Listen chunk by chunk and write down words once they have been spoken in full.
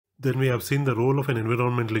Then we have seen the role of an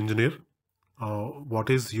environmental engineer. What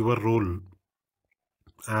is your role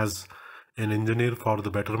as an engineer for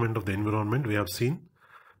the betterment of the environment? We have seen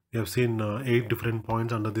 8 different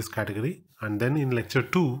points under this category. And then in lecture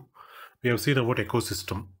 2, we have seen about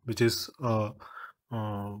ecosystem, which is a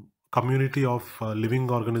community of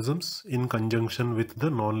living organisms in conjunction with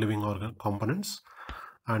the non-living components.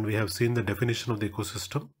 And we have seen the definition of the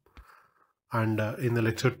ecosystem. And in the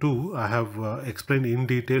lecture 2, I have explained in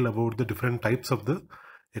detail about the different types of the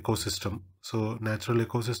ecosystem. So natural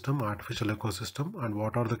ecosystem, artificial ecosystem, and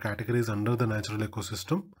what are the categories under the natural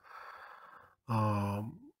ecosystem.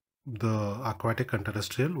 The aquatic and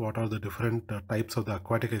terrestrial, what are the different types of the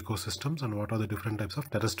aquatic ecosystems, and what are the different types of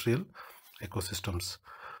terrestrial ecosystems.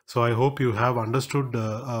 So I hope you have understood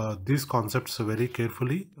these concepts very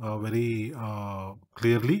carefully, very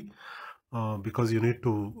clearly, because you need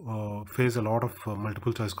to face a lot of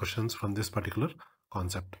multiple choice questions from this particular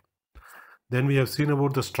concept. Then we have seen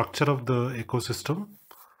about the structure of the ecosystem,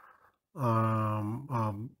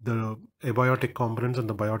 the abiotic components and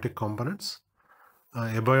the biotic components.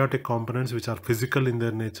 Abiotic components which are physical in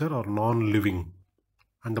their nature or non-living,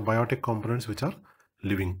 and the biotic components which are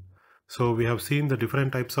living. So we have seen the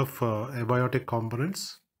different types of abiotic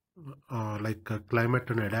components like climate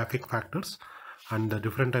and edaphic factors, and the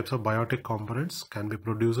different types of biotic components can be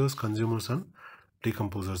producers, consumers, and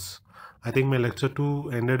decomposers. I think my lecture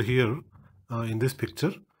 2 ended here in this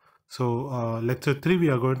picture. So lecture 3 we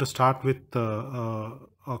are going to start with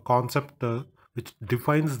a concept which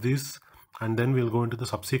defines this, and then we'll go into the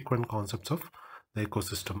subsequent concepts of the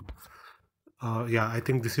ecosystem. Yeah, I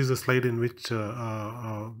think this is a slide in which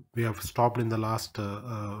we have stopped in the last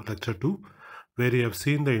lecture 2, where we have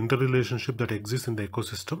seen the interrelationship that exists in the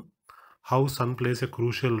ecosystem, how sun plays a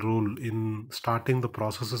crucial role in starting the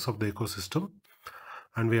processes of the ecosystem,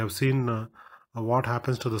 and we have seen what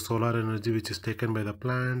happens to the solar energy which is taken by the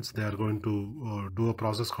plants. They are going to do a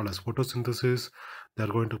process called as photosynthesis. They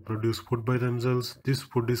are going to produce food by themselves. This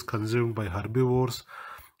food is consumed by herbivores.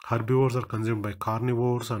 Herbivores are consumed by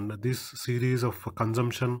carnivores, and this series of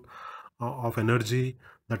consumption of energy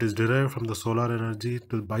that is derived from the solar energy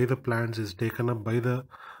by the plants is taken up by the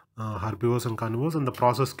herbivores and carnivores, and the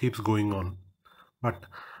process keeps going on. But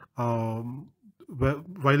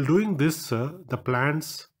while doing this, the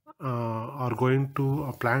plants are going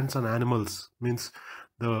to plants and animals, means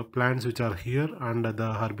the plants which are here and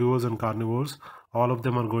the herbivores and carnivores, all of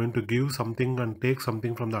them are going to give something and take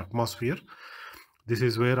something from the atmosphere. This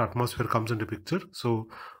is where atmosphere comes into picture. So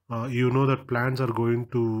you know that plants are going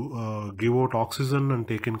to give out oxygen and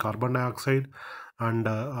take in carbon dioxide, and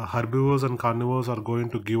herbivores and carnivores are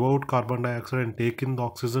going to give out carbon dioxide and take in the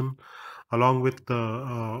oxygen, along with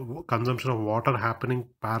the consumption of water happening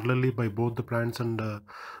parallelly by both the plants and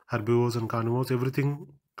herbivores and carnivores. Everything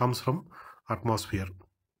comes from atmosphere.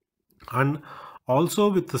 And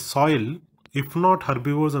also with the soil, if not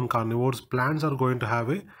herbivores and carnivores, plants are going to have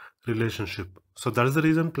a relationship. So that is the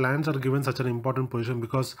reason plants are given such an important position,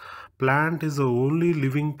 because plant is the only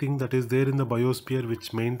living thing that is there in the biosphere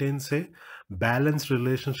which maintains a balanced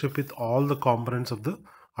relationship with all the components of the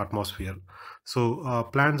atmosphere. So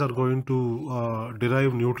plants are going to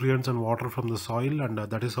derive nutrients and water from the soil, and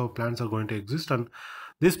that is how plants are going to exist. And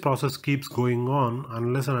this process keeps going on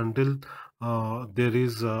unless and until there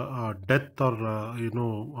is death,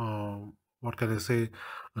 or what can I say,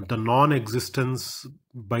 the non-existence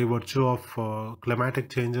by virtue of climatic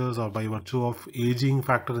changes, or by virtue of aging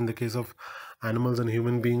factor in the case of animals and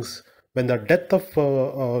human beings. When the death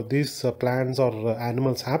of these plants or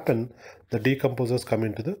animals happen, the decomposers come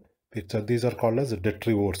into the picture. These are called as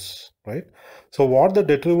detrivores, right? So what the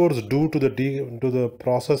detrivores do to the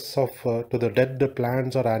process of to the dead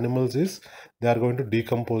plants or animals is they are going to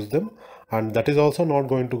decompose them, and that is also not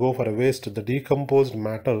going to go for a waste. The decomposed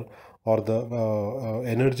matter, or the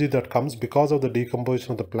energy that comes because of the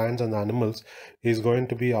decomposition of the plants and the animals, is going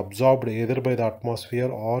to be absorbed either by the atmosphere,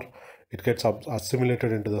 or it gets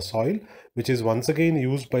assimilated into the soil, which is once again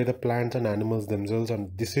used by the plants and animals themselves.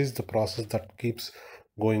 And this is the process that keeps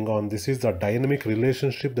going on. This is the dynamic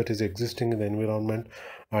relationship that is existing in the environment.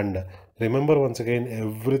 And remember, once again,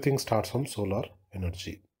 everything starts from solar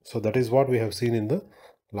energy. So that is what we have seen in the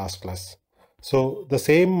last class. So the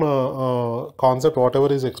same concept,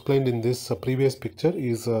 whatever is explained in this previous picture,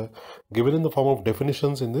 is given in the form of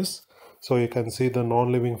definitions in this. So you can see the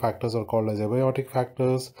non-living factors are called as abiotic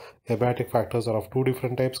factors. Abiotic factors are of two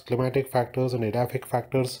different types: climatic factors and edaphic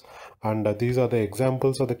factors. And these are the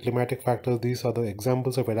examples of the climatic factors. These are the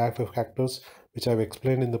examples of edaphic factors, which I have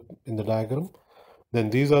explained in the diagram.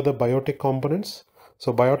 Then these are the biotic components.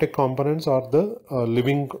 So biotic components are the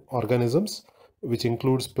living organisms which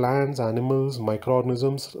includes plants, animals,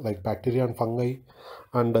 microorganisms like bacteria and fungi,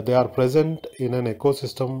 and they are present in an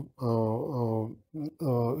ecosystem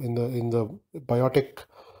in the biotic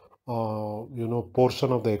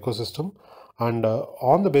portion of the ecosystem, and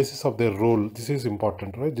on the basis of their role. This is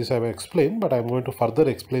important, right? This I have explained, but I'm going to further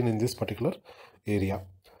explain in this particular area.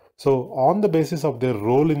 So on the basis of their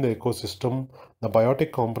role in the ecosystem, the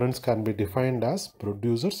biotic components can be defined as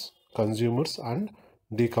producers, consumers, and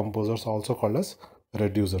decomposers, also called as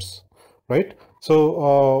reducers, right?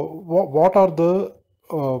 So what are the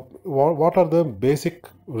basic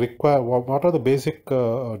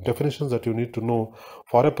definitions that you need to know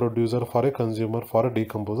for a producer, for a consumer, for a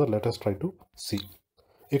decomposer? Let us try to see.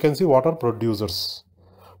 You can see what are producers.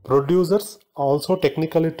 Producers, also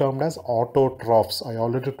technically termed as autotrophs. I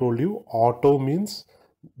already told you, auto means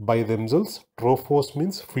by themselves, trophos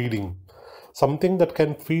means feeding. Something that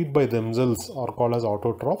can feed by themselves are called as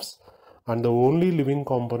autotrophs, and the only living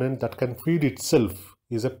component that can feed itself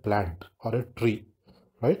is a plant or a tree,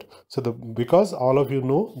 right? So because all of you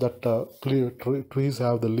know that trees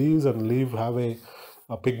have the leaves, and leaves have a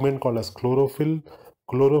pigment called as chlorophyll.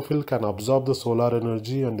 Chlorophyll can absorb the solar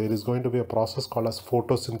energy, and there is going to be a process called as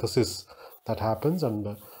photosynthesis that happens,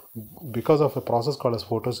 and because of a process called as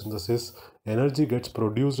photosynthesis, energy gets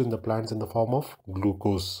produced in the plants in the form of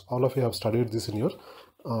glucose. All of you have studied this in your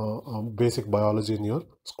basic biology in your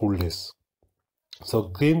school days. So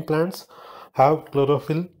green plants have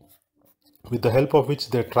chlorophyll, with the help of which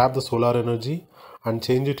they trap the solar energy and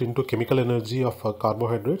change it into chemical energy of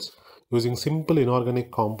carbohydrates using simple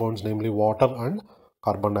inorganic compounds, namely water and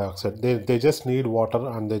carbon dioxide. They just need water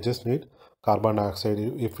and they just need carbon dioxide.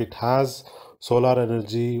 If it has solar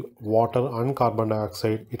energy, water and carbon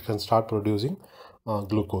dioxide, it can start producing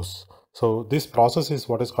glucose. So this process is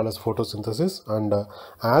what is called as photosynthesis, and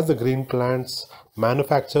as the green plants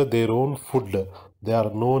manufacture their own food, they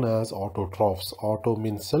are known as autotrophs. Auto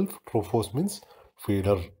means self, trophos means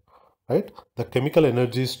feeder, right? The chemical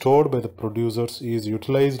energy stored by the producers is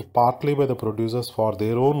utilized partly by the producers for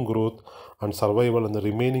their own growth and survival, and the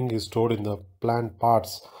remaining is stored in the plant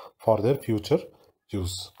parts for their future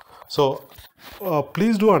use. So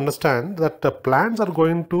please do understand that the plants are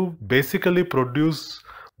going to basically produce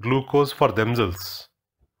glucose for themselves,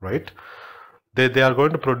 right? They are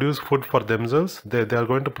going to produce food for themselves. They are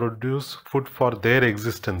going to produce food for their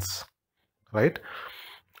existence, right?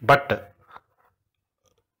 But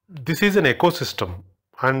this is an ecosystem,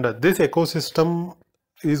 and this ecosystem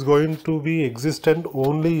is going to be existent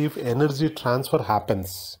only if energy transfer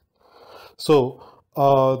happens. So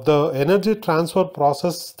the energy transfer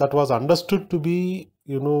process that was understood to be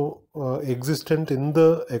existent in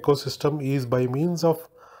the ecosystem is by means of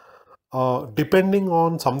depending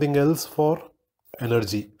on something else for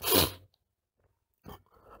energy.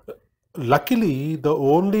 Luckily, the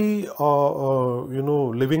only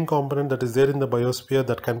living component that is there in the biosphere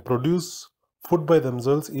that can produce food by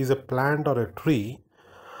themselves is a plant or a tree,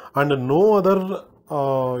 and no other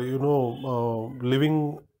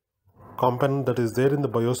living component that is there in the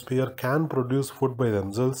biosphere can produce food by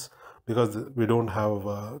themselves, because we don't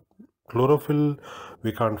have chlorophyll,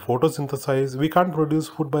 we can't photosynthesize, we can't produce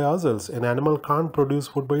food by ourselves. An animal can't produce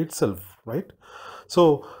food by itself, right?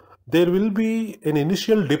 So there will be an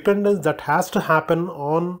initial dependence that has to happen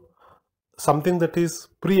on something that is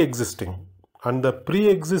pre-existing, and the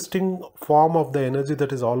pre-existing form of the energy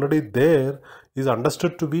that is already there is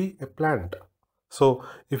understood to be a plant. So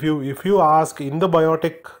if you ask in the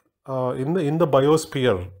biotic in the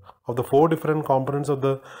biosphere of the 4 different components of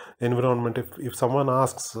the environment, if someone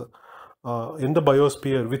asks in the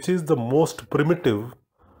biosphere which is the most primitive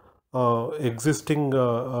existing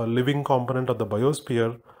living component of the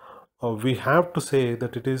biosphere, we have to say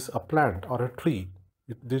that it is a plant or a tree.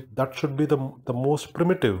 That should be the most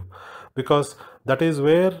primitive, because that is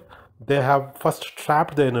where they have first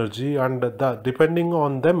trapped the energy, and depending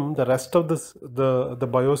on them, the rest of the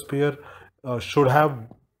biosphere should have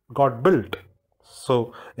got built.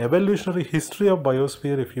 So evolutionary history of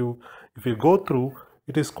biosphere, if you go through,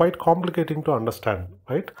 it is quite complicating to understand,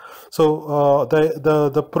 right? So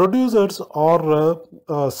the producers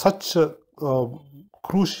are such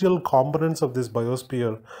crucial components of this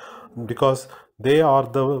biosphere, because they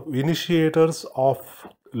are the initiators of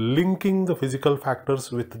linking the physical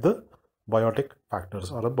factors with the biotic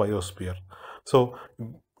factors or a biosphere. So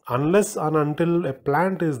unless and until a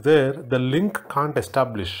plant is there, the link can't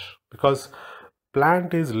establish, because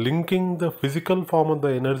plant is linking the physical form of the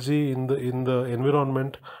energy in the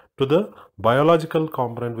environment to the biological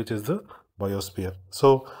component, which is the biosphere.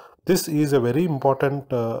 So this is a very important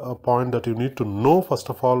point that you need to know first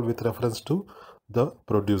of all with reference to the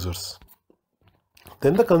producers.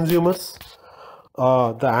 Then the consumers,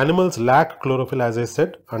 the animals lack chlorophyll, as I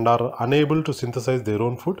said, and are unable to synthesize their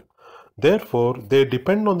own food. Therefore, they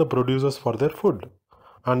depend on the producers for their food,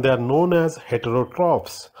 and they are known as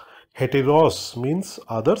heterotrophs. Heteros means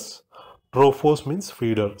others, trophos means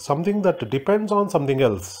feeder, something that depends on something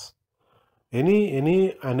else.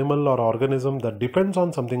 Any animal or organism that depends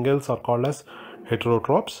on something else are called as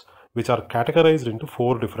heterotrophs, which are categorized into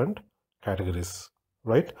 4 different categories,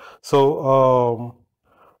 right? So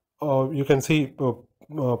you can see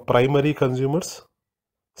primary consumers,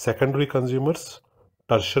 secondary consumers,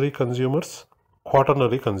 tertiary consumers,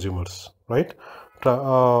 quaternary consumers, right?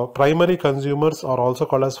 Primary consumers are also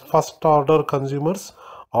called as first order consumers,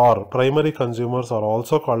 or primary consumers are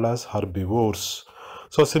also called as herbivores.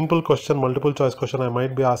 So simple question, multiple choice question, I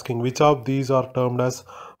might be asking which of these are termed as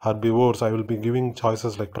herbivores. I will be giving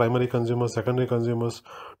choices like primary consumers, secondary consumers,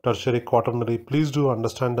 tertiary, quaternary. Please do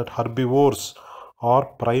understand that herbivores are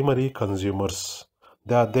primary consumers.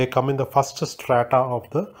 They come in the first strata of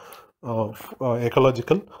the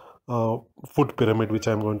ecological food pyramid, which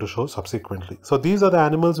I am going to show subsequently. So these are the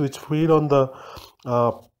animals which feed on the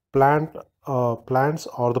uh, plants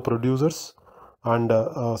or the producers, and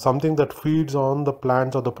something that feeds on the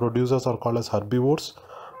plants or the producers are called as herbivores.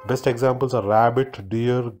 Best examples are rabbit,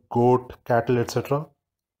 deer, goat, cattle, etc.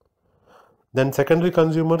 Then secondary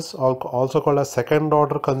consumers, also called as second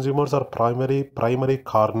order consumers, are primary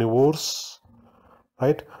carnivores,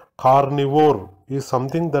 right? Carnivore is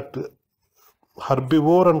something that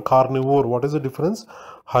herbivore and carnivore, what is the difference?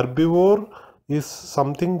 Herbivore is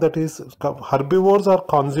something that is, herbivores are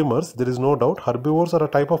consumers, there is no doubt. Herbivores are a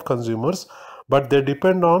type of consumers, but they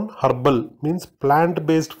depend on herbal, means plant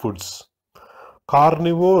based foods.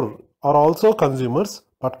 Carnivore are also consumers,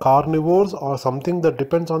 but carnivores are something that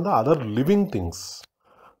depends on the other living things,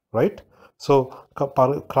 right? So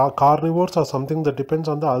carnivores are something that depends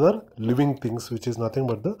on the other living things, which is nothing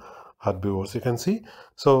but the herbivores. You can see,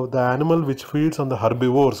 so the animal which feeds on the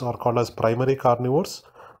herbivores are called as primary carnivores,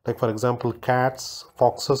 like for example cats,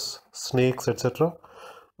 foxes, snakes, etc.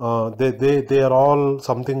 They are all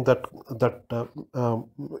something that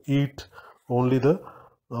eat only the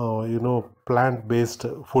plant based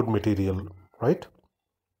food material, right?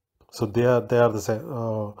 So they are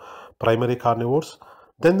the primary carnivores.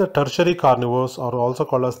 Then the tertiary carnivores are also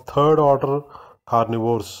called as third order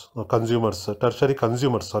carnivores, consumers, tertiary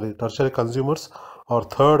consumers or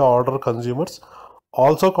third order consumers,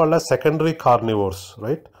 also called as secondary carnivores,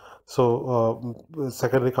 right? So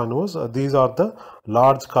secondary carnivores, these are the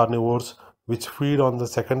large carnivores which feed on the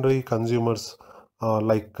secondary consumers,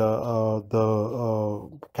 like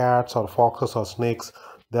the cats or foxes or snakes.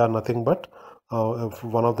 They are nothing but if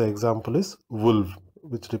one of the example is wolf,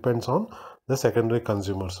 which depends on the secondary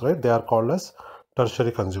consumers, right? They are called as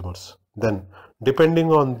tertiary consumers. Then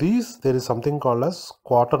depending on these, there is something called as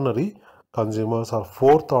quaternary consumers or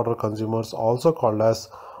fourth order consumers, also called as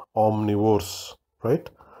omnivores, right?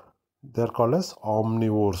 They are called as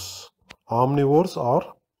omnivores. Omnivores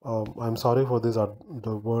are, I'm sorry for this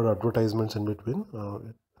the word advertisements in between,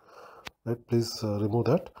 right? Please remove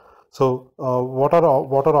that. So what are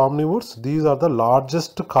omnivores? These are the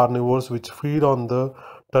largest carnivores which feed on the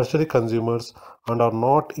tertiary consumers and are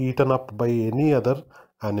not eaten up by any other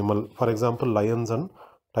animal. For example, lions and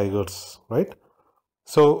tigers, right?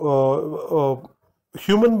 So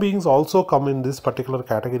human beings also come in this particular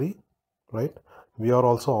category, right? We are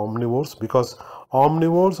also omnivores, because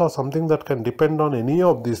omnivores are something that can depend on any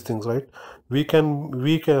of these things, right? We can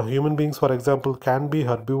human beings, for example, can be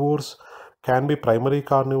herbivores, can be primary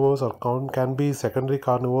carnivores, or can be secondary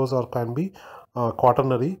carnivores, or can be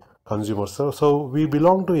quaternary consumers. So we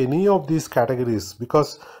belong to any of these categories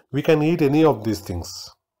because we can eat any of these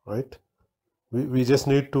things, right? We just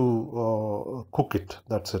need to cook it,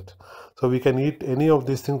 that's it. So we can eat any of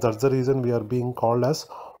these things. That's the reason we are being called as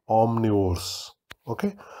omnivores.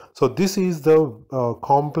 Okay, so this is the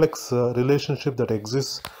complex relationship that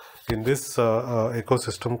exists in this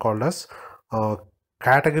ecosystem called as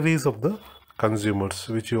categories of the consumers,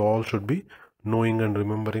 which you all should be knowing and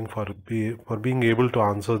remembering for being able to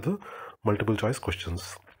answer the multiple choice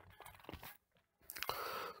questions.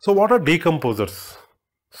 So what are decomposers?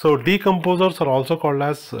 So decomposers are also called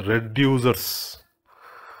as reducers,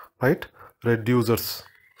 right? Reducers.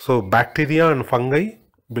 So bacteria and fungi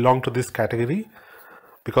belong to this category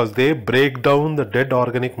because they break down the dead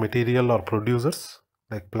organic material or producers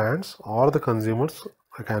like plants or the consumers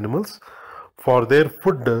like animals for their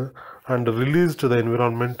food and release to the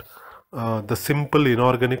environment the simple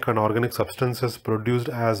inorganic and organic substances produced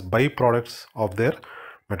as byproducts of their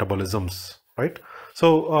metabolisms, right?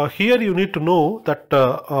 So here you need to know that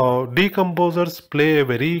decomposers play a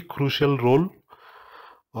very crucial role.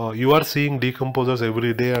 You are seeing decomposers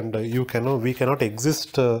every day, and we cannot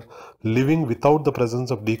exist living without the presence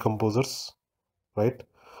of decomposers, right?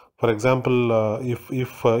 For example,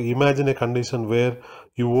 if imagine a condition where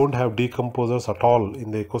you won't have decomposers at all in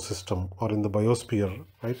the ecosystem or in the biosphere,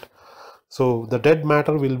 right? So the dead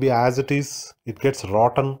matter will be as it is, it gets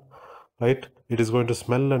rotten, right? It is going to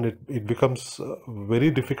smell, and it becomes very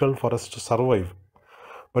difficult for us to survive.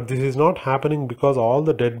 But this is not happening because all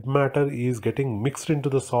the dead matter is getting mixed into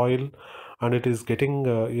the soil, and it is getting,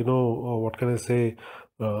 what can I say,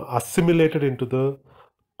 assimilated into the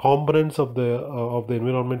components of the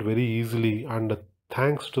environment very easily, and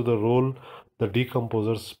thanks to the role the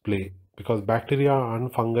decomposers play, because bacteria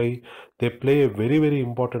and fungi, they play a very, very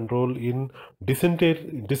important role in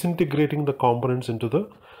disintegrating the components into the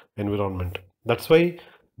environment. That's why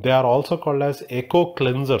they are also called as eco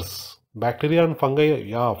cleansers. Bacteria and fungi,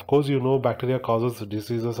 yeah, of course, bacteria causes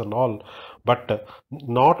diseases and all, but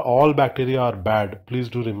not all bacteria are bad. Please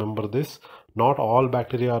do remember this. Not all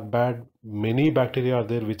bacteria are bad. Many bacteria are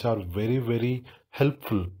there which are very, very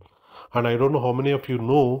helpful. And I don't know how many of you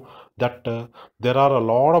know that there are a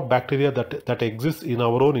lot of bacteria that exist in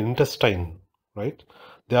our own intestine, right?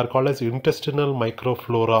 They are called as intestinal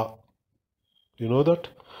microflora. You know that?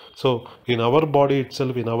 So in our body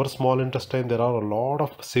itself, in our small intestine, there are a lot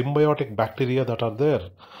of symbiotic bacteria that are there.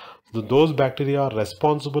 Those bacteria are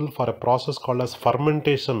responsible for a process called as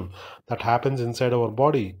fermentation that happens inside our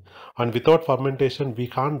body. And without fermentation, we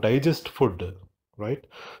can't digest food, right?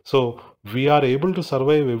 So we are able to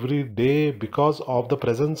survive every day because of the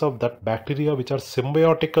presence of that bacteria which are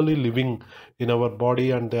symbiotically living in our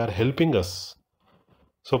body, and they are helping us.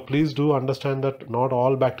 So please do understand that not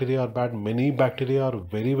all bacteria are bad. Many bacteria are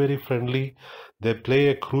very, very friendly. They play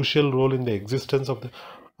a crucial role in the existence of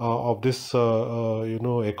this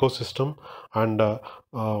ecosystem, and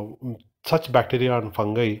such bacteria and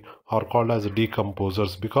fungi are called as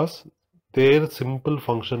decomposers because their simple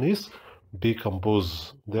function is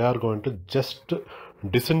decompose. They are going to just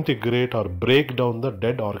disintegrate or break down the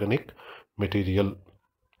dead organic material.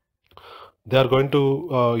 They are going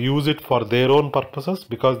to use it for their own purposes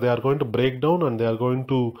because they are going to break down, and they are going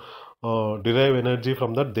to derive energy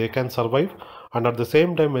from that. They can survive, and at the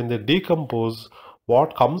same time, when they decompose,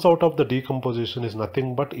 what comes out of the decomposition is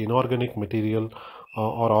nothing but inorganic material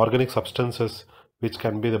or organic substances, which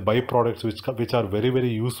can be the byproducts which are very, very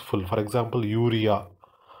useful. For example, urea,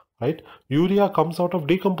 right? Urea comes out of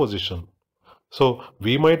decomposition. So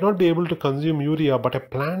we might not be able to consume urea, but a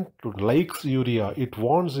plant likes urea, it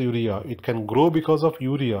wants urea, it can grow because of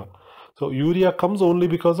urea. So urea comes only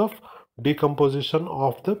because of decomposition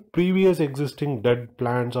of the previous existing dead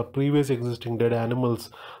plants or previous existing dead animals.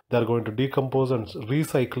 They are going to decompose, and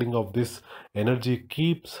recycling of this energy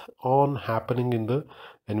keeps on happening in the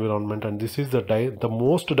environment. And this is the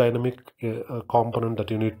most dynamic component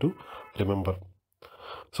that you need to remember.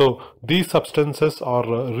 So these substances are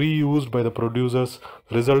reused by the producers,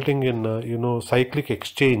 resulting in cyclic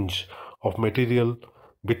exchange of material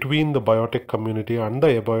between the biotic community and the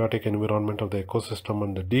abiotic environment of the ecosystem.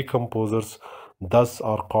 And the decomposers thus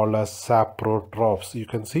are called as saprotrophs. You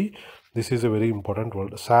can see this is a very important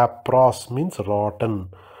word. Sapros means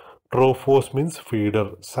rotten, trophos means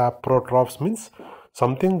feeder, saprotrophs means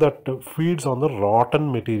something that feeds on the rotten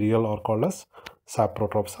material, are called as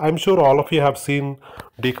saprotrophs. I'm sure all of you have seen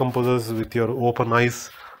decomposers with your open eyes,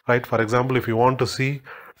 right? For example, if you want to see,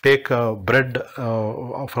 take bread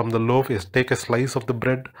from the loaf, take a slice of the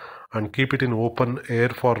bread and keep it in open air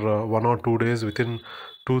for 1 or 2 days. Within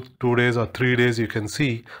two days or 3 days, you can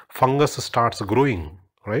see fungus starts growing,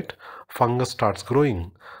 right? Fungus starts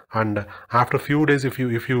growing, and after a few days, if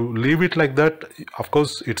you leave it like that, of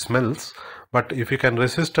course it smells. But if you can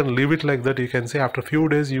resist and leave it like that, you can see after a few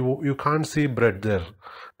days you can't see bread there,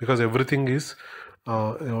 because everything is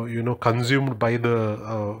consumed by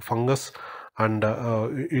the fungus, and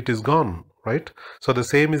it is gone, right? So the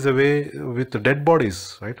same is the way with the dead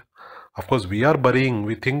bodies, right? Of course, we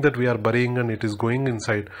think that we are burying and it is going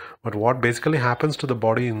inside, but what basically happens to the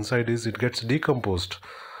body inside is it gets decomposed.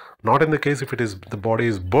 Not in the case if the body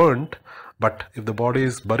is burnt, but if the body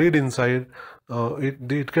is buried inside,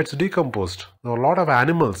 it gets decomposed. Now, a lot of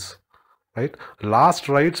animals, right? Last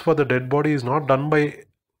rites for the dead body is not done by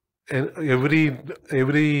every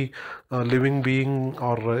living being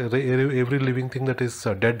or every living thing that is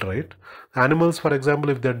dead, right? Animals, for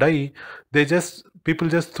example, if they die, people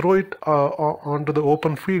just throw it onto the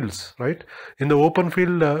open fields, right? In the open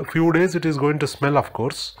field, few days it is going to smell, of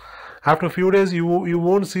course. After a few days, you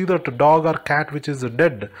won't see that dog or cat which is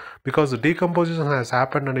dead, because the decomposition has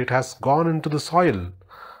happened and it has gone into the soil.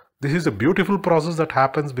 This is a beautiful process that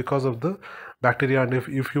happens because of the bacteria. And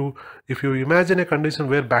if you imagine a condition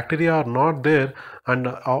where bacteria are not there and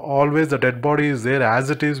always the dead body is there as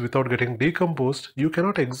it is without getting decomposed, you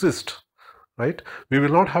cannot exist, right? We will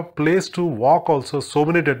not have place to walk also. So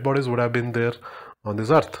many dead bodies would have been there on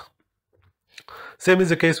this earth. Same is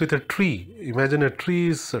the case with a tree. Imagine a tree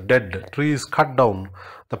is dead, tree is cut down.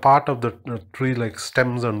 The part of the tree like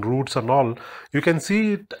stems and roots and all, you can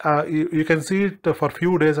see it. You can see it for a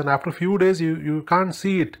few days, and after a few days you can't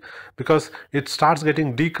see it because it starts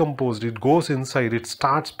getting decomposed. It goes inside. It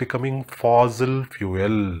starts becoming fossil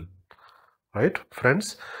fuel. Right,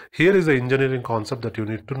 friends? Here is the engineering concept that you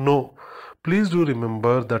need to know. Please do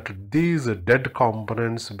remember that these dead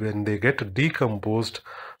components, when they get decomposed,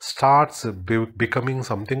 starts becoming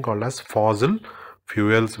something called as fossil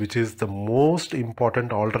fuels, which is the most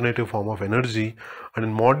important alternative form of energy. And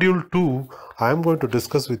in module 2, I am going to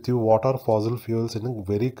discuss with you what are fossil fuels in a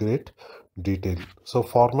very great detail. So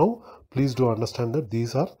for now, please do understand that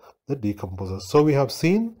these are the decomposers. So we have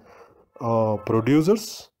seen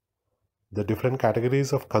producers, the different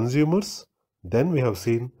categories of consumers. Then we have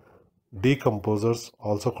seen decomposers,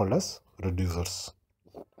 also called as reducers.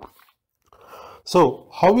 So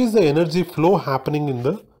how is the energy flow happening in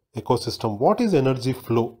the ecosystem? What is energy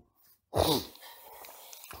flow?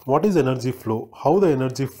 What is energy flow? How the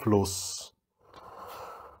energy flows?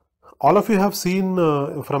 All of you have seen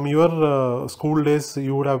from your school days,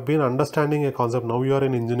 you would have been understanding a concept. Now you are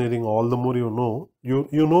in engineering, all the more you know.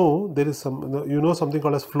 You know there is something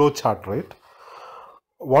called as flow chart, right?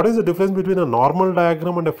 What is the difference between a normal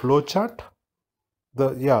diagram and a flow chart?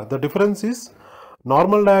 The difference is,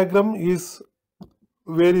 normal diagram is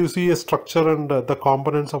where you see a structure and the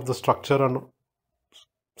components of the structure and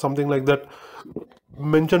something like that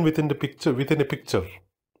mentioned within a picture,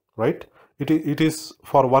 right? It is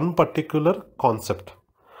for one particular concept.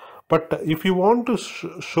 But if you want to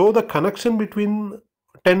show the connection between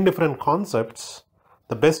 10 different concepts,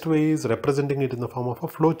 the best way is representing it in the form of a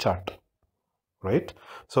flow chart, right?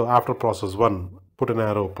 So after process 1, put an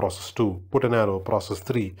arrow, process 2, put an arrow, process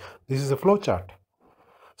 3. This is a flow chart.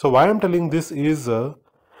 So why I'm telling this is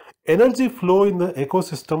energy flow in the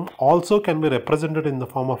ecosystem also can be represented in the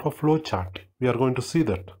form of a flow chart. We are going to see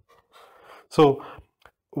that. So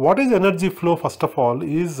what is energy flow? First of all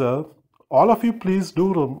is, all of you please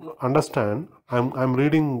do understand, I'm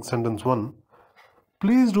reading sentence 1.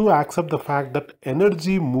 Please do accept the fact that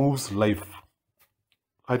energy moves life.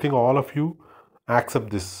 I think all of you accept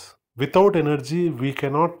this. Without energy, we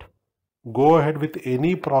cannot go ahead with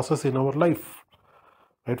any process in our life,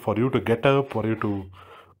 right? For you to get up, for you to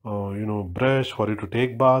brush, for you to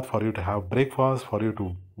take bath, for you to have breakfast, for you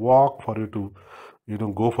to walk, for you to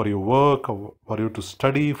go for your work, for you to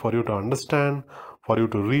study, for you to understand, for you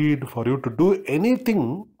to read, for you to do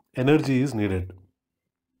anything, energy is needed.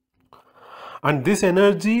 And this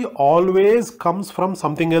energy always comes from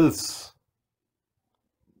something else,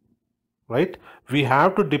 right? We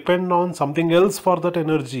have to depend on something else for that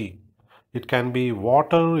energy. It can be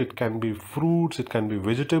water, it can be fruits, it can be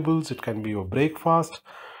vegetables, it can be your breakfast,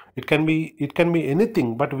 it can be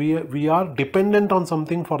anything, but we are dependent on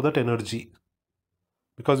something for that energy,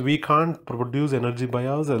 because we can't produce energy by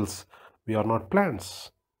ourselves. We are not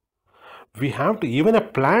plants. We have to, even a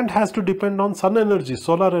plant has to depend on sun energy,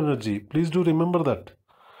 solar energy. Please do remember that.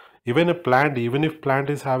 Even a plant, even if plant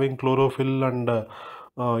is having chlorophyll and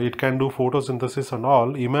it can do photosynthesis and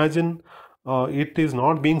all, imagine it is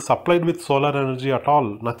not being supplied with solar energy at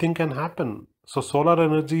all. Nothing can happen. So solar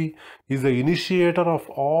energy is the initiator of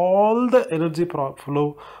all the energy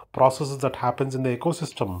flow processes that happens in the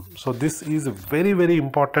ecosystem. So this is a very, very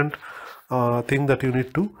important thing that you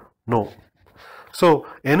need to know. So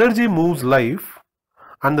energy moves life,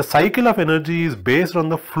 and the cycle of energy is based on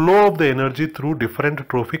the flow of the energy through different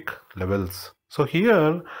trophic levels. So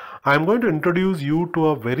here I am going to introduce you to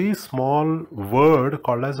a very small word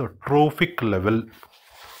called as a trophic level,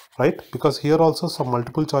 right? Because here also some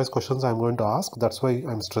multiple choice questions I am going to ask. That's why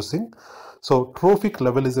I am stressing. So trophic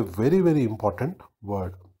level is a very, very important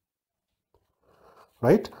word,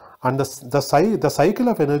 right? And the cycle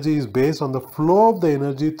of energy is based on the flow of the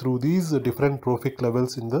energy through these different trophic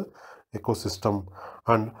levels in the ecosystem.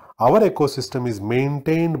 And our ecosystem is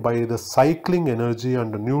maintained by the cycling energy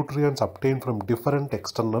and the nutrients obtained from different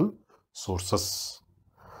external sources.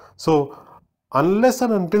 So unless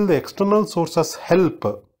and until the external sources help,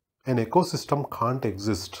 an ecosystem can't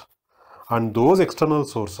exist. And those external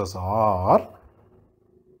sources are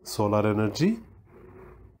solar energy,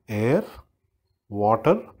 air,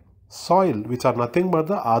 water, soil, which are nothing but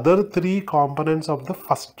the other three components of the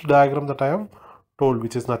first diagram that I have told,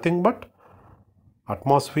 which is nothing but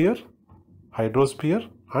atmosphere, hydrosphere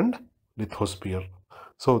and lithosphere.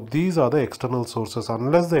 So these are the external sources.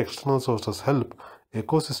 Unless the external sources help,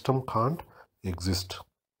 ecosystem can't exist.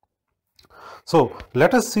 So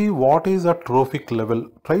let us see what is a trophic level.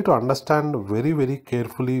 Try to understand very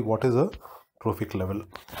carefully what is a trophic level.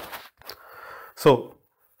 So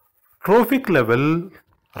trophic level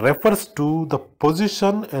refers to the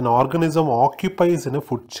position an organism occupies in a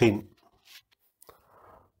food chain.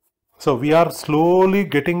 So we are slowly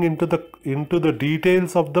getting into the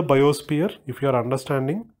details of the biosphere, if you are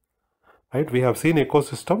understanding. Right, we have seen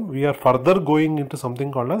ecosystem. We are further going into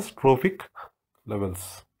something called as trophic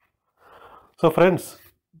levels. So friends,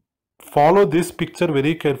 follow this picture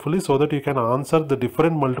very carefully so that you can answer the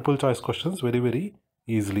different multiple choice questions very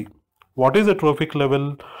easily. What is a trophic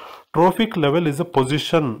level? Trophic level is a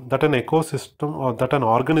position that an ecosystem or that an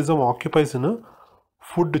organism occupies in a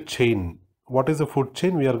food chain. What is a food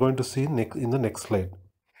chain? We are going to see in the next slide.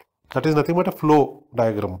 That is nothing but a flow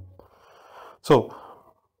diagram. So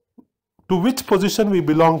to which position we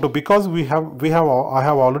belong to, because I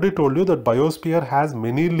have already told you that biosphere has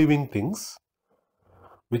many living things,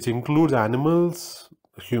 which includes animals,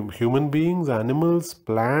 human beings, animals,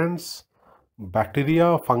 plants,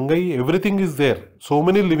 bacteria, fungi, everything is there. So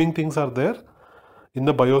many living things are there in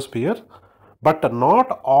the biosphere, but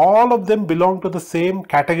not all of them belong to the same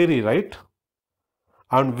category, right?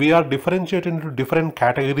 And we are differentiated into different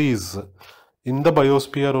categories. In the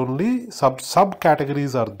biosphere only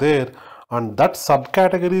subcategories are there, and that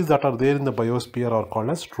subcategories that are there in the biosphere are called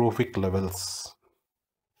as trophic levels.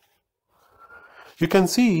 You can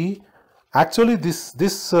see actually this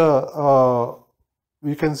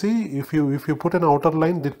you can see if you put an outer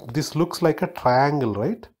line, this looks like a triangle,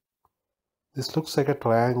 right? This looks like a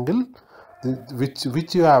triangle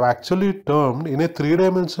which you have actually termed in a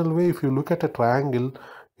three-dimensional way. If you look at a triangle,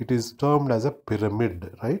 it is termed as a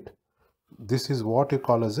pyramid, right? This is what you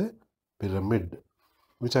call as a pyramid,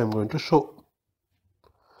 which I am going to show.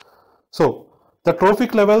 So the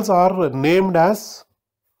trophic levels are named as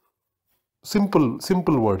simple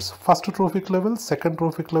words. First trophic level, second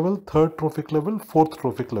trophic level, third trophic level, fourth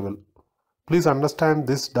trophic level. Please understand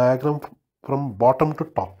this diagram from bottom to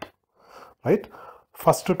top, right?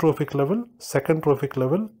 First trophic level, second trophic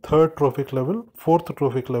level, third trophic level, fourth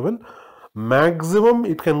trophic level. Maximum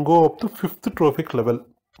it can go up to fifth trophic level.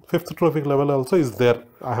 Fifth trophic level also is there.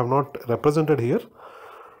 I have not represented here,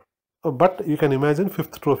 but you can imagine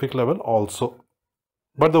fifth trophic level also.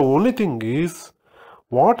 But the only thing is,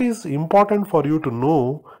 what is important for you to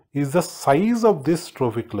know is the size of this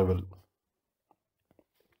trophic level,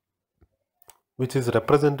 which is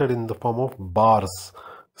represented in the form of bars,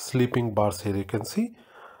 sleeping bars. Here you can see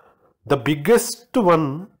the biggest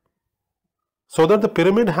one, so that the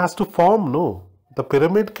pyramid has to form. No, the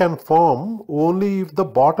pyramid can form only if the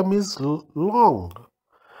bottom is long,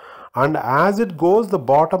 and as it goes,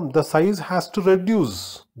 the size has to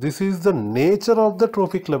reduce. This is the nature of the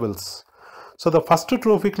trophic levels. So the first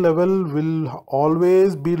trophic level will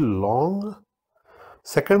always be long,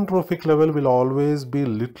 second trophic level will always be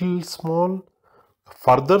little small,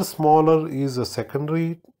 further smaller is a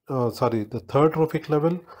the third trophic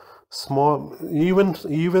level, small,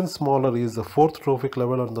 even smaller is the fourth trophic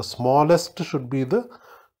level, and the smallest should be the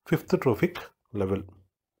fifth trophic level.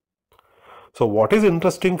 So what is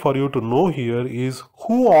interesting for you to know here is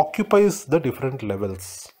who occupies the different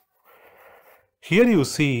levels. Here you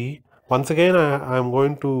see, once again I am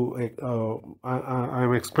going to I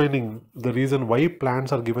am explaining the reason why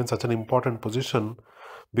plants are given such an important position,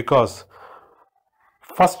 because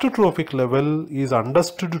first trophic level is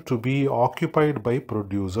understood to be occupied by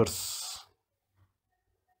producers,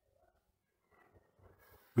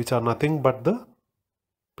 which are nothing but the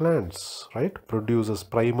plants, right? Producers,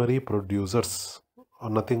 primary producers are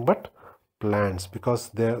nothing but plants, because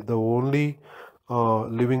they're the only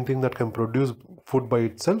living thing that can produce food by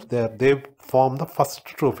itself. They form the first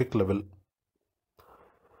trophic level.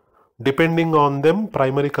 Depending on them,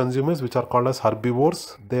 primary consumers, which are called as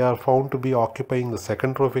herbivores, they are found to be occupying the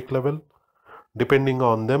second trophic level. Depending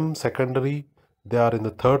on them, secondary, they are in the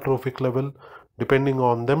third trophic level. Depending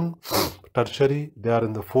on them, tertiary, they are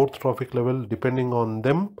in the fourth trophic level. Depending on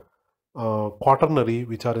them, quaternary,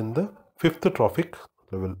 which are in the fifth trophic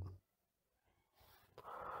level.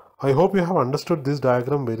 I hope you have understood this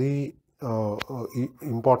diagram very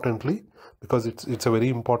importantly, because it's a very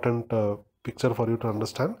important picture for you to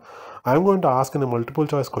understand. I am going to ask in a multiple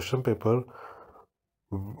choice question paper,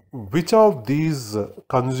 which of these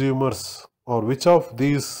consumers or which of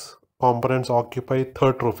these components occupy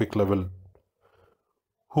third trophic level?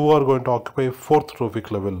 Who are going to occupy fourth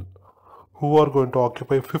trophic level? Who are going to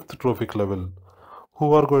occupy fifth trophic level?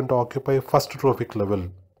 Who are going to occupy first trophic level?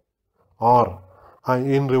 Or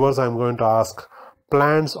in reverse, I am going to ask,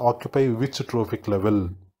 plants occupy which trophic level?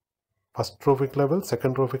 First trophic level,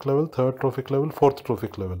 second trophic level, third trophic level, fourth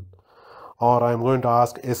trophic level. Or I am going to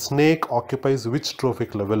ask, a snake occupies which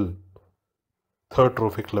trophic level? Third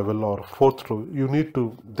trophic level or fourth trophic. You need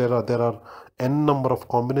to, there are n number of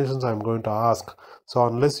combinations I am going to ask. So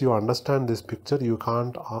unless you understand this picture, you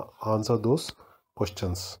can't answer those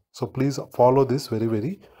questions. So please follow this very,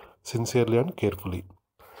 very sincerely and carefully.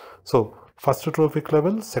 So first trophic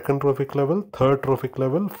level, second trophic level, third trophic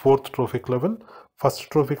level, fourth trophic level. First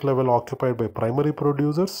trophic level occupied by primary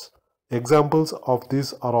producers. Examples of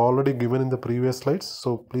these are already given in the previous slides,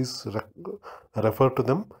 so please refer to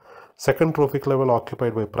them. Second trophic level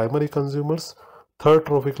occupied by primary consumers. Third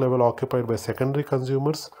trophic level occupied by secondary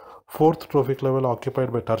consumers. Fourth trophic level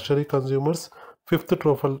occupied by tertiary consumers. Fifth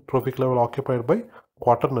trophic level occupied by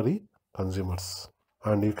quaternary consumers.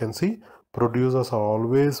 And you can see producers are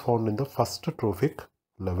always found in the first trophic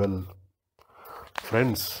level.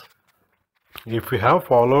 Friends, if we have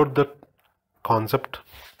followed the concept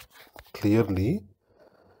clearly,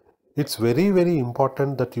 it's very, very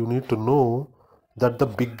important that you need to know that the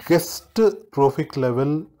biggest trophic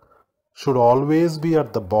level should always be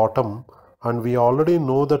at the bottom, and we already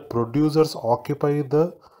know that producers occupy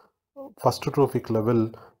the first trophic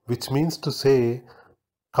level, which means to say,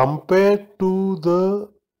 compared to the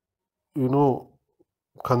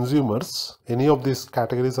consumers, any of these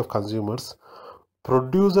categories of consumers,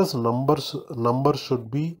 producers number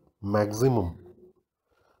should be maximum,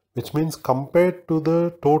 which means compared to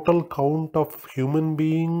the total count of human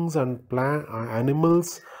beings and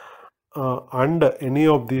animals and any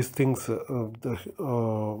of these things,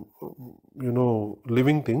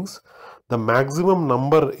 living things, the maximum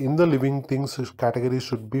number in the living things category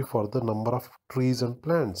should be for the number of trees and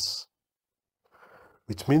plants,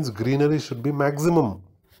 which means greenery should be maximum.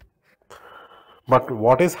 But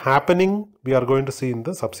what is happening, we are going to see in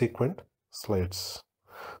the subsequent slides.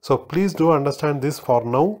 So please do understand this for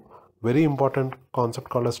now. Very important concept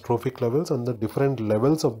called as trophic levels and the different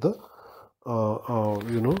levels of the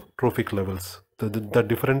trophic levels, the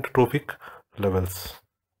different trophic levels.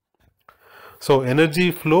 So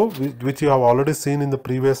energy flow, which you have already seen in the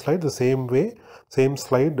previous slide, the same way, same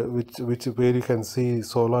slide, where you can see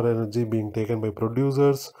solar energy being taken by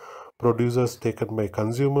producers, producers taken by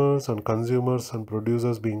consumers, and consumers and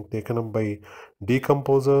producers being taken up by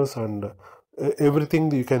decomposers, and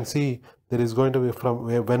everything you can see. There is going to be, from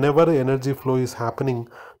whenever energy flow is happening,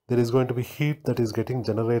 there is going to be heat that is getting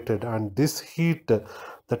generated, and this heat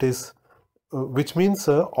that is which means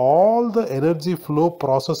all the energy flow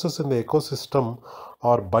processes in the ecosystem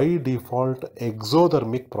are by default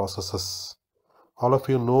exothermic processes. All of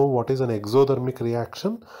you know what is an exothermic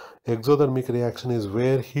reaction. Exothermic reaction is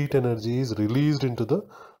where heat energy is released into the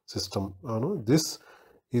system. This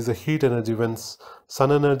is a heat energy. When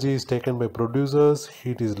sun energy is taken by producers,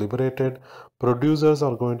 heat is liberated. Producers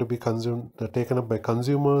are going to be taken up by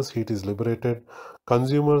consumers, heat is liberated.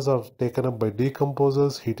 Consumers are taken up by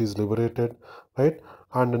decomposers, heat is liberated, right?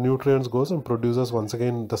 And the nutrients goes and producers, once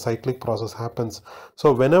again the cyclic process happens.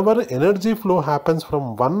 So whenever energy flow happens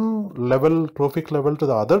from one level, trophic level, to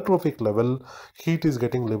the other trophic level, heat is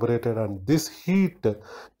getting liberated, and this heat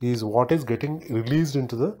is what is getting released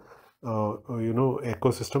into the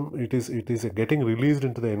ecosystem. It is getting released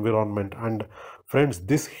into the environment. And friends,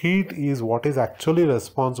 this heat is what is actually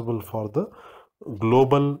responsible for the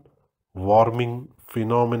global warming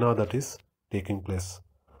phenomena that is taking place,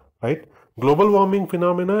 right? Global warming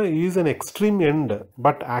phenomena is an extreme end,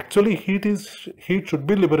 but actually heat should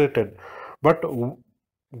be liberated, but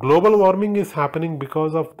global warming is happening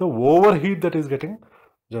because of the overheat that is getting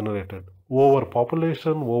generated.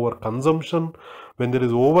 Overpopulation, overconsumption. When there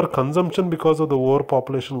is overconsumption because of the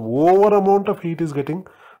overpopulation, over amount of heat is getting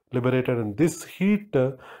liberated, and this heat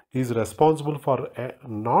is responsible for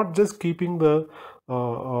not just keeping the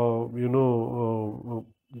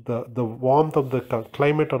the warmth of the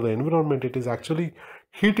climate or the environment. It is actually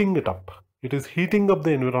heating it up. It is heating up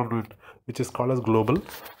the environment, which is called as global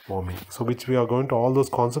warming. So which we are going to, all those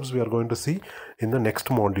concepts we are going to see in the next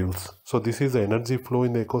modules. So this is the energy flow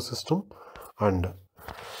in the ecosystem, and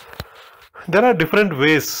there are different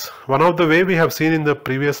ways. One of the way we have seen in the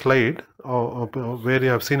previous slide, where you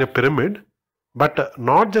have seen a pyramid, but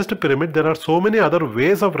not just a pyramid. There are so many other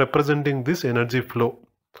ways of representing this energy flow,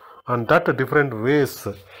 and that different ways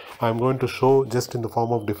I'm going to show just in the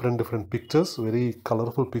form of different pictures, very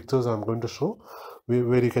colorful pictures I'm going to show,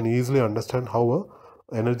 where you can easily understand how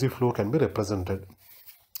a energy flow can be represented.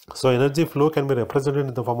 So energy flow can be represented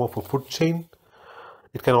in the form of a food chain.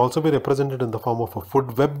 It can also be represented in the form of a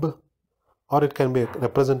food web, or it can be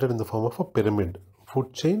represented in the form of a pyramid.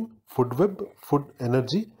 Food chain, food web, food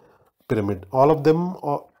energy, pyramid. All of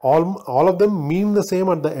them mean the same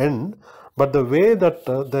at the end, but the way that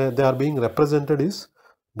they are being represented is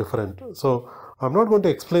different. So I'm not going to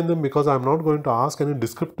explain them because I'm not going to ask any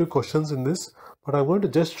descriptive questions in this, but I'm going to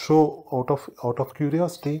just show out of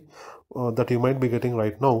curiosity that you might be getting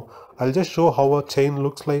right now. I'll just show how a chain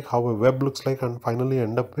looks like, how a web looks like, and finally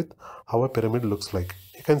end up with how a pyramid looks like.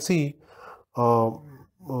 You can see,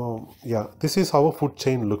 yeah, this is how a food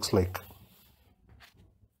chain looks like.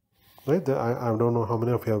 Right? I don't know how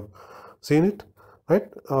many of you have seen it. Right?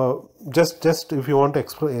 Just if you want to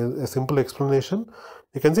explain a simple explanation,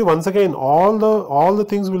 you can see once again all the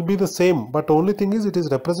things will be the same, but only thing is it is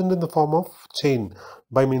represented in the form of chain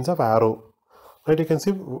by means of arrow. Right? You can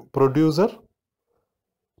see producer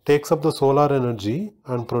takes up the solar energy,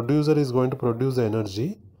 and producer is going to produce the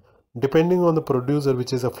energy. Depending on the producer,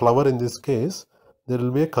 which is a flower in this case, there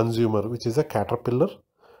will be a consumer, which is a caterpillar.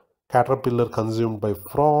 Caterpillar consumed by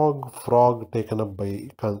frog, frog taken up by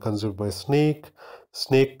consumed by snake,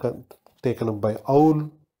 snake taken up by owl.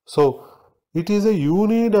 So it is a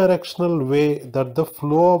unidirectional way that the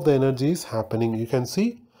flow of the energy is happening. You can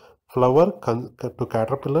see flower to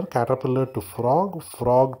caterpillar, caterpillar to frog,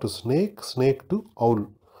 frog to snake, snake to owl.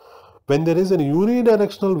 When there is a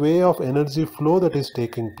unidirectional way of energy flow that is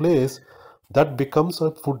taking place, that becomes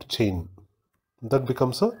a food chain. That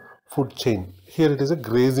becomes a food chain. Here it is a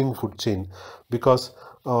grazing food chain because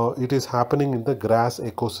it is happening in the grass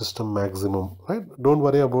ecosystem maximum. Right? Don't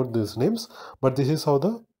worry about these names, but this is how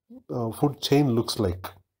the food chain looks like.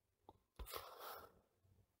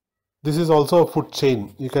 This is also a food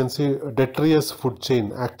chain. You can see a detritus food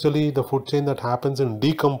chain. Actually, the food chain that happens in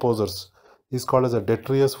decomposers is called as a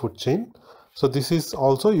detritus food chain. So this is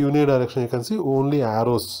also unidirectional. You can see only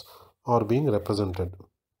arrows are being represented.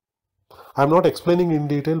 I'm not explaining in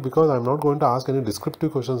detail because I'm not going to ask any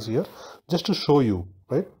descriptive questions here, just to show you,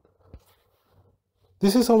 right?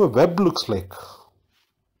 This is how a web looks like.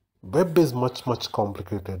 Web is much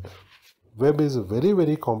complicated. Web is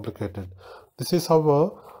very complicated. This is how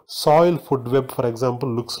a soil food web, for example,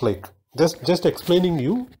 looks like. Just explaining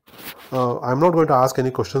you. I'm not going to ask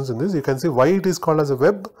any questions in this. You can see why it is called as a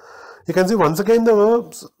web. You can see once again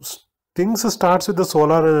the things starts with the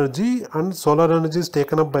solar energy, and solar energy is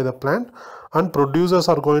taken up by the plant, and producers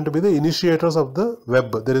are going to be the initiators of the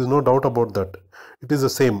web. There is no doubt about that. It is the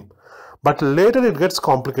same. But later it gets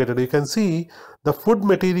complicated. You can see the food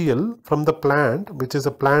material from the plant, which is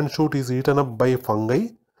a plant shoot, is eaten up by fungi.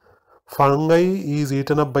 Fungi is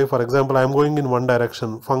eaten up by, for example, I am going in one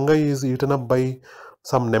direction. Fungi is eaten up by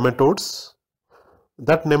some nematodes.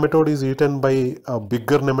 That nematode is eaten by a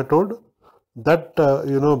bigger nematode. That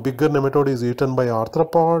bigger nematode is eaten by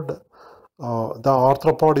arthropod. The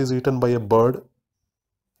arthropod is eaten by a bird.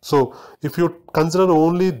 So if you consider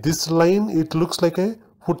only this line, it looks like a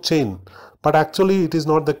food chain, but actually it is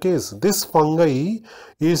not the case. This fungi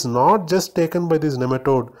is not just taken by this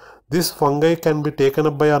nematode. This fungi can be taken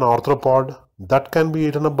up by an arthropod, that can be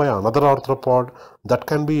eaten up by another arthropod, that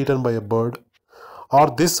can be eaten by a bird. Or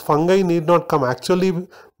this fungi need not come. Actually,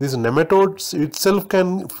 this nematodes itself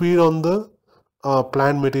can feed on the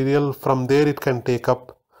plant material. From there it can take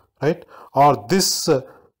up, right? Or this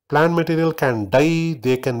plant material can die.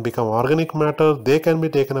 They can become organic matter. They can be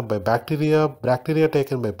taken up by bacteria. Bacteria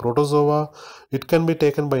taken by protozoa. It can be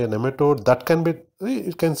taken by a nematode. That can be,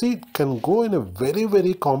 you can see, it can go in a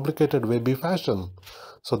very complicated webby fashion.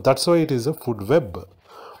 So that's why it is a food web.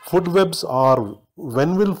 Food webs are,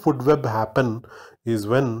 when will food web happen is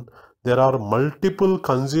when there are multiple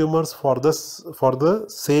consumers for the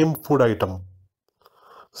same food item.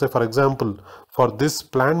 Say for example, for this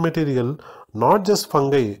plant material, not just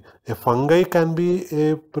fungi. A fungi can be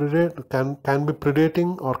a can be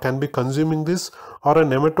predating or can be consuming this, or a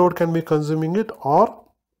nematode can be consuming it, or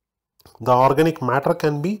the organic matter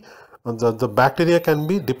can be, the bacteria can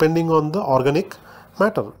be, depending on the organic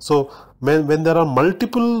matter. So when there are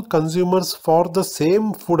multiple consumers for the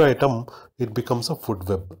same food item, it becomes a food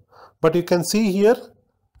web. But you can see here,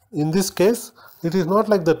 in this case, it is not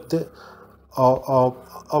like that. The owl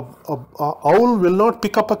will not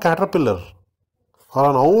pick up a caterpillar, or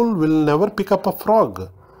an owl will never pick up a frog.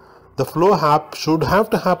 The flow should have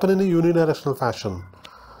to happen in a unidirectional fashion.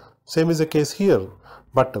 Same is the case here.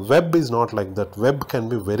 But web is not like that. Web can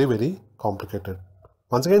be very complicated.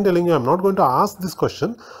 Once again telling you, I'm not going to ask this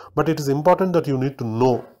question, but it is important that you need to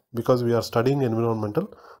know, because we are studying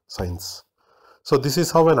environmental science. So this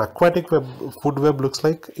is how an aquatic food web looks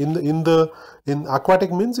like. In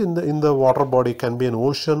aquatic means in the water body, can be an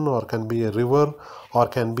ocean, or can be a river, or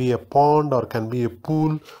can be a pond, or can be a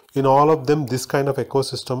pool. In all of them, this kind of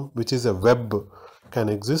ecosystem, which is a web, can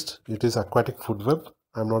exist. It is aquatic food web.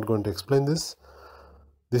 I'm not going to explain this.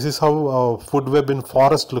 This is how food web in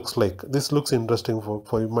forest looks like. This looks interesting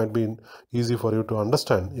for you, might be easy for you to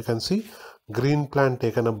understand. You can see green plant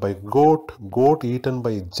taken up by goat, goat eaten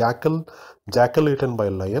by jackal, jackal eaten by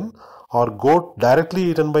lion, or goat directly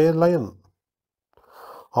eaten by a lion.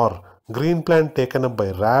 Or green plant taken up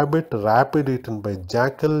by rabbit, rabbit eaten by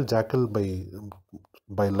jackal, jackal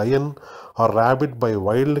by lion, or rabbit by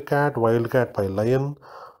wildcat, wildcat by lion.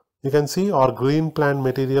 You can see, or green plant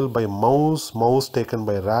material by mouse, mouse taken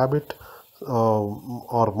by rabbit,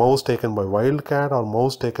 or mouse taken by wildcat, or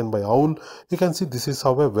mouse taken by owl. You can see this is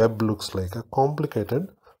how a web looks like, a complicated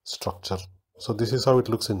structure. So this is how it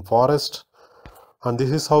looks in forest, and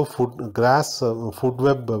this is how food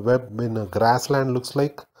web in a grassland looks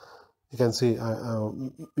like. You can see,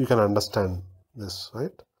 you can understand this,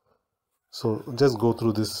 right? So just go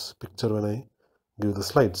through this picture when I give the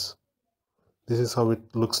slides. This is how it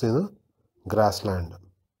looks in a grassland.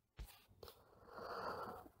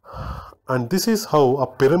 And this is how a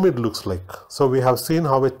pyramid looks like. So we have seen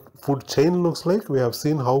how a food chain looks like. We have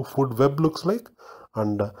seen how food web looks like.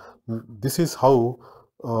 And this is how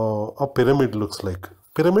a pyramid looks like.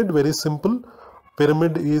 Pyramid, very simple.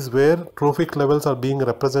 Pyramid is where trophic levels are being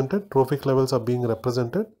represented. Trophic levels are being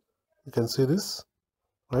represented. You can see this,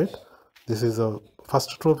 right? This is a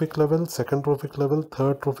first trophic level, second trophic level,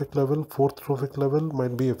 third trophic level, fourth trophic level,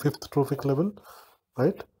 might be a fifth trophic level,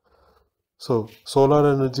 right? So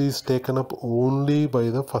solar energy is taken up only by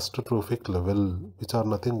the first trophic level, which are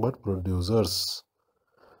nothing but producers.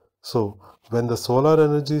 So when the solar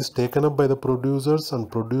energy is taken up by the producers, and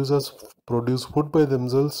producers produce food by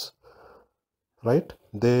themselves, right,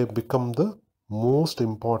 they become the most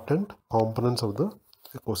important components of the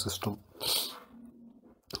ecosystem.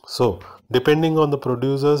 So depending on the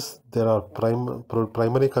producers, there are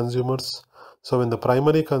primary consumers. So when the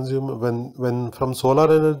primary consumer, when from solar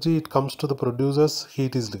energy it comes to the producers,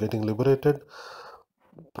 heat is getting liberated.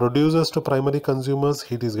 Producers to primary consumers,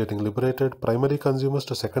 heat is getting liberated. Primary consumers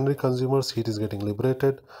to secondary consumers, heat is getting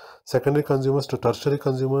liberated. Secondary consumers to tertiary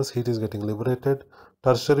consumers, heat is getting liberated.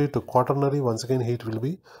 Tertiary to quaternary, once again heat will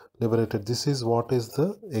be liberated. This is what is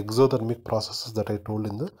the exothermic processes that I told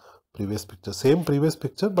in the previous picture. Same previous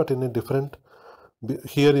picture, but in a different,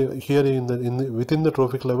 here within the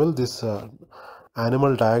trophic level, this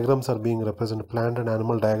animal diagrams are being represented, plant and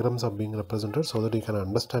animal diagrams are being represented, so that you can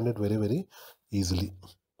understand it very, very easily.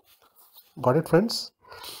 Got it, friends?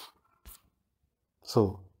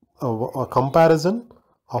 So a comparison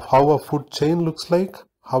of how a food chain looks like,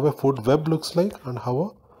 how a food web looks like, and how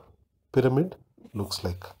a pyramid looks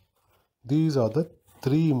like. These are the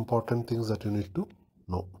three important things that you need to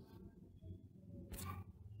know.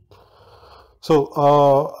 So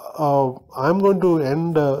I'm going to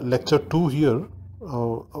end lecture 2 here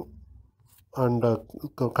and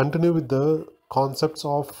continue with the concepts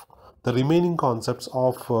of the remaining concepts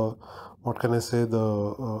of what can I say,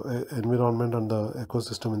 the environment and the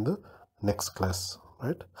ecosystem in the next class,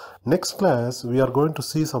 right? Next class we are going to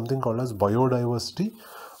see something called as biodiversity,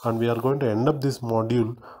 and we are going to end up this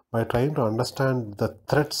module by trying to understand the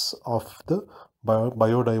threats of the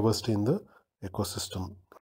biodiversity in the ecosystem.